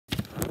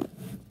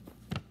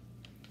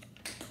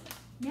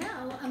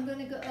Now I'm going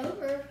to go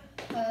over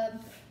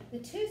the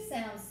two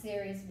sound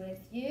series with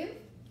you,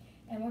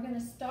 and we're going to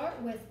start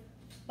with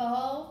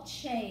ball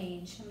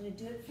change. I'm going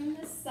to do it from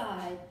this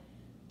side.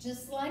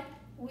 Just like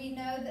we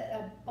know that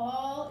a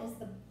ball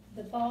is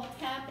the ball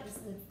tap is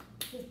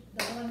the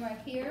one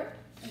right here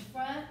in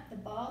front, the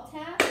ball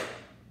tap.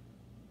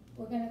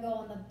 We're going to go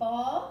on the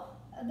ball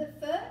of the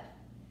foot,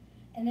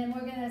 and then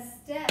we're going to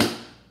step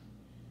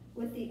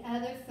with the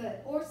other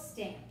foot or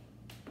stamp.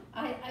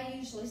 I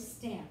usually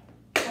stamp.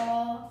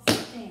 Ball,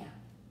 stamp.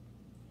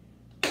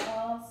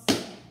 Ball,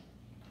 stamp.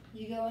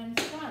 You go in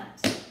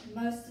front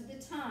most of the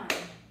time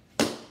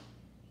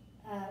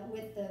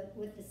with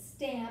the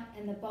stamp,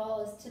 and the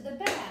ball is to the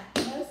back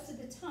most of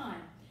the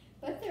time.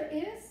 But there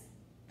is,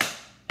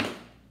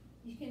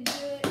 you can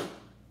do it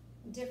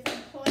in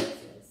different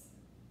places.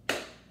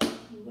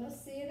 You will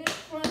see it in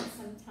front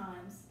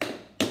sometimes.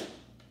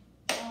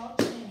 Ball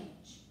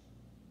change.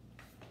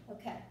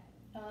 Okay.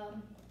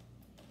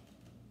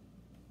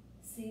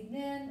 See,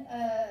 then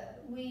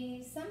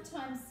we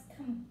sometimes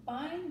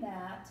combine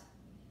that.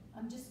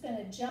 I'm just going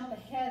to jump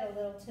ahead a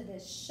little to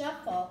this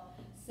shuffle.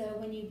 So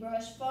when you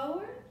brush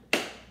forward,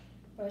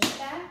 brush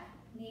back,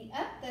 knee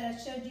up, that I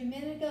showed you a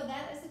minute ago,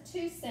 that is a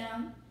two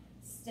sound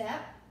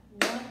step.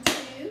 1,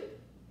 2,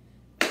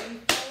 3,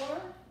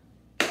 4,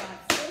 5,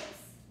 6,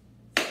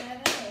 7,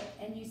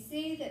 8. And you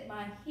see that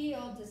my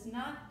heel does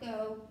not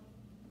go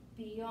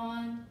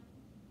beyond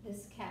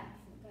this calf,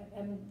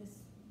 this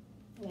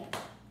limb.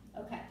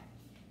 Okay,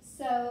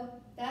 so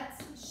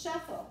that's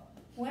shuffle.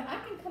 When I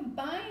can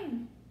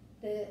combine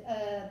the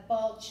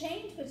ball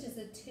change, which is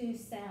a two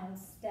sound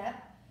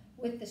step,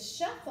 with the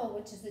shuffle,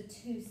 which is a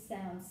two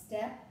sound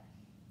step,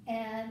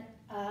 and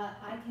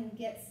I can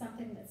get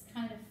something that's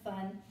kind of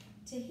fun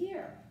to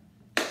hear.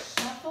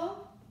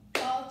 Shuffle,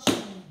 ball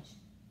change.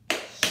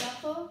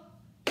 Shuffle,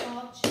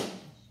 ball change.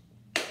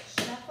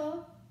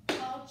 Shuffle,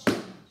 ball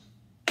change.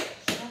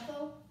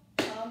 Shuffle,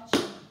 ball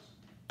change.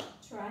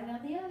 Try it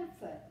on the other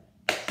foot.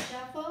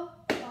 Shuffle,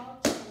 ball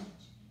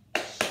change.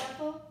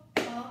 Shuffle,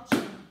 ball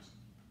change.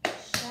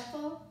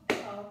 Shuffle,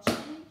 ball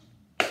change.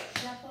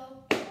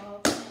 Shuffle,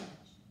 ball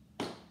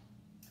change.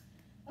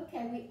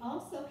 Okay, we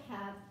also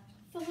have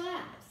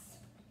flaps.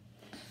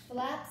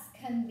 Flaps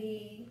can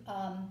be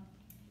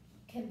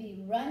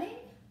running,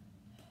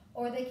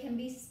 or they can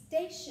be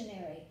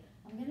stationary.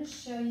 I'm going to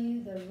show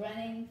you the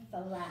running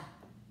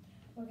flap.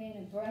 We're going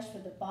to brush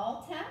with the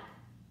ball tap,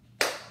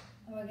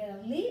 and we're going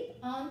to leap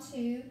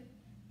onto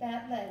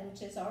that leg,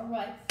 which is our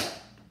right foot.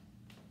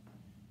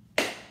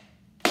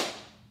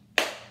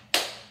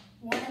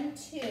 1,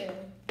 2.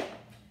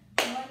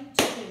 1,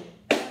 2.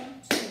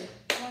 1, 2.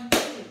 1,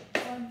 2.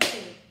 1, 2.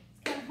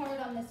 It's kind of hard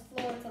on this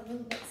floor. It's a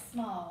little bit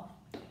small.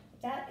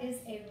 That is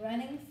a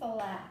running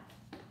flap.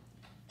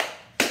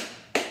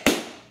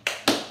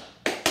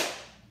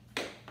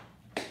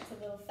 It's a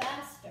little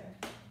faster.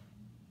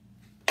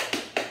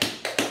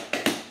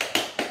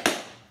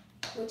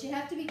 What you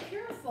have to be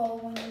careful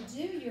when you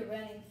do your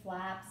running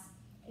flaps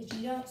is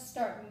you don't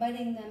start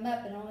mudding them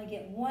up and only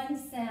get one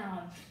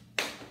sound.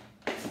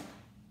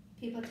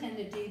 People tend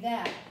to do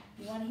that.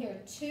 You want to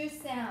hear two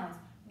sounds.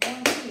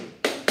 1, 2,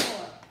 3,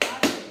 4,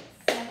 5, 6,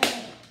 7,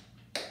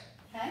 8.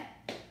 Okay?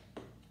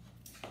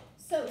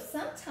 So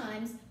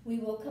sometimes we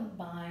will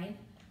combine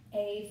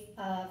a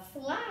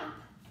flap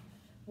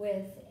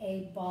with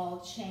a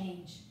ball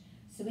change.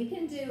 So we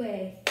can do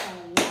a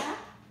flap,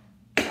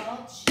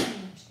 ball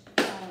change,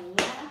 flap,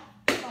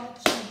 ball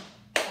change,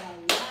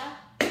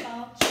 flap,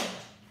 ball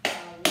change,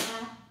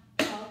 flap,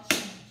 ball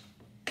change.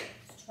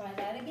 Let's try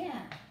that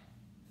again.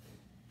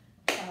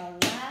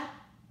 Flap,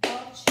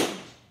 ball change,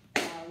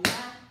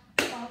 flap,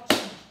 ball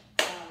change,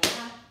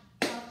 flap,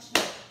 ball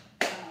change,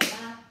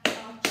 flap,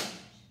 ball change.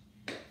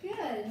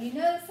 Good, and you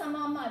notice I'm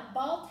on my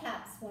ball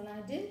taps when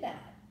I do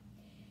that.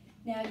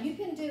 Now you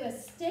can do a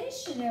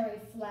stationary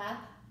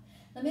flap.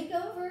 Let me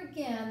go over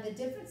again the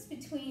difference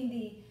between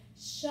the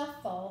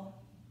shuffle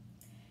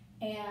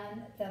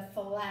and the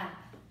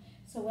flap.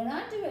 So when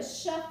I do a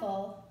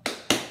shuffle,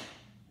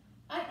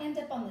 I end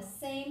up on the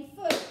same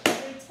foot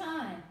every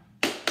time,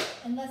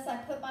 unless I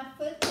put my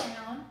foot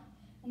down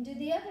and do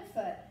the other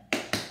foot.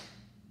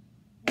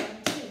 1,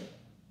 2,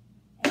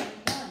 and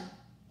 1,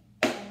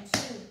 and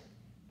 2,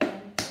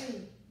 and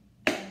 3,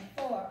 and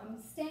 4. I'm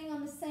staying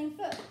on the same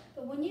foot.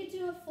 But when you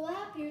do a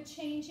flap, you're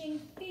changing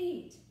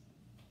feet.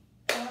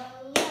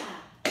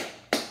 Flap.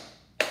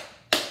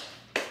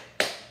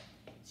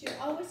 So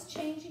you're always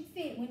changing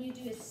feet. When you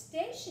do a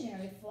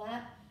stationary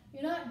flap,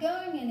 you're not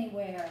going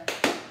anywhere.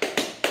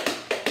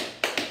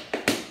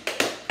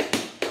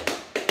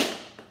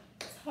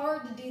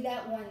 Hard to do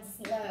that one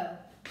slow.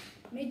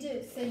 Let me do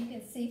it so you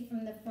can see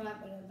from the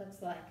front what it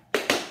looks like.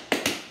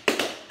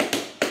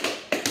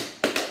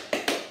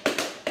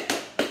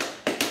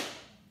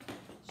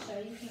 Show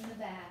you from the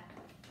back.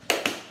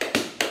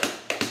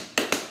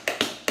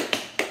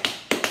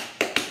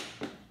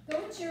 Go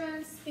at your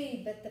own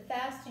speed, but the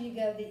faster you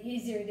go, the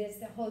easier it is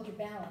to hold your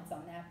balance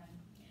on that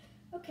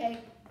one. Okay,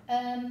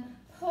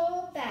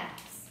 pull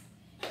backs.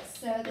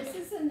 So this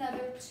is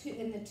another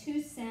in the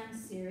 2 sound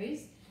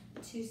series,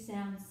 2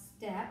 sound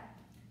step.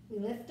 We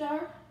lift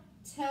our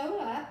toe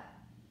up,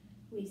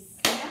 we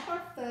snap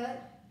our foot,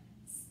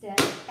 step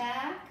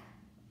back,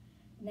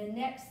 and the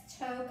next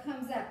toe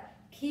comes up.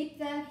 Keep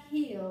that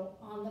heel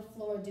on the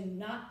floor. Do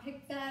not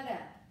pick that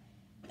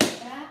up.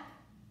 Back,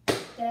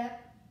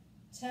 step,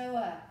 toe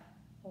up.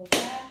 Pull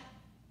back,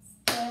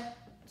 step,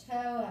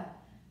 toe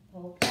up.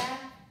 Pull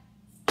back,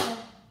 step,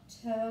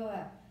 toe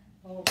up.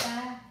 Pull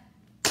back.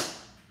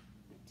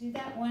 Do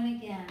that one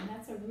again.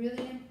 That's a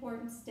really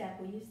important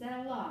step. We use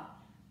that a lot.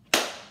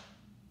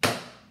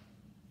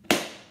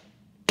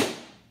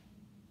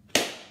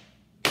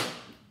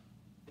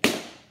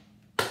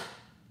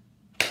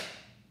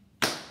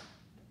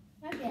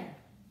 Again.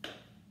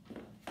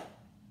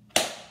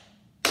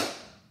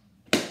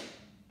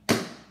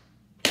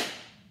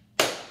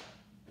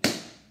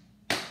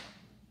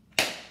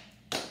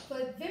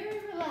 But very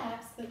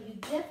relaxed, but you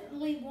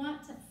definitely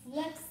want to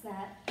flex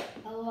that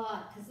a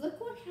lot, because look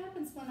what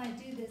happens when I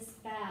do this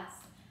fast.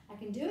 I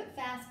can do it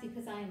fast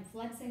because I am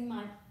flexing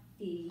my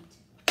feet.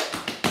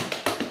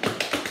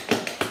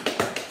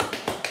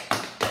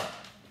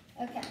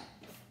 Okay,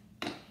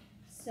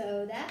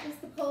 so that is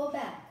the pull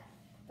back.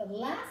 The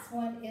last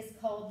one is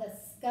called the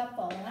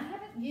scuffle, and I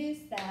haven't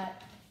used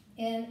that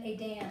in a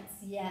dance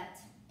yet,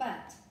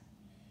 but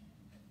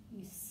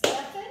you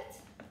scuff it,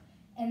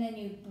 and then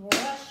you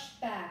brush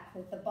back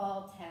with the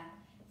ball tap.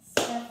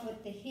 Scuff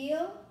with the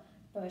heel,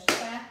 brush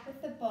back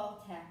with the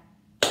ball tap.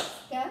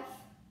 Scuff,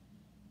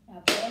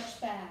 now brush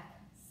back.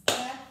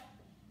 Scuff,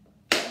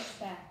 brush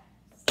back.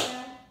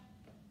 Scuff,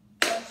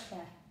 brush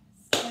back.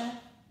 Scuff,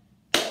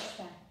 brush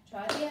back.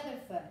 Try the other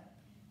foot.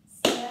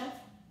 Scuff,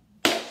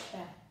 brush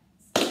back.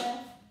 Scuff,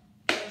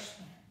 brush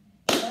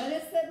back.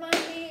 Notice that my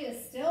knee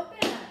is still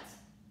bent,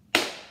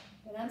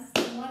 but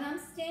when I'm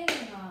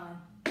standing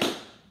on.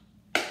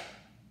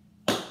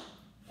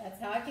 That's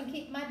how I can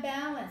keep my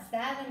balance.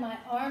 That and my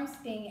arms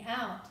being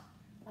out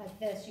like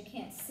this. You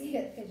can't see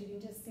it because you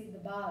can just see the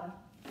bottom.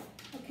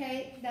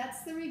 Okay,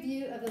 that's the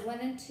review of the 1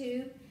 and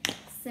 2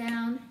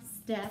 sound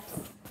steps.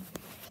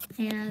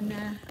 And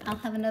I'll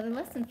have another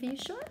lesson for you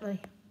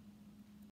shortly.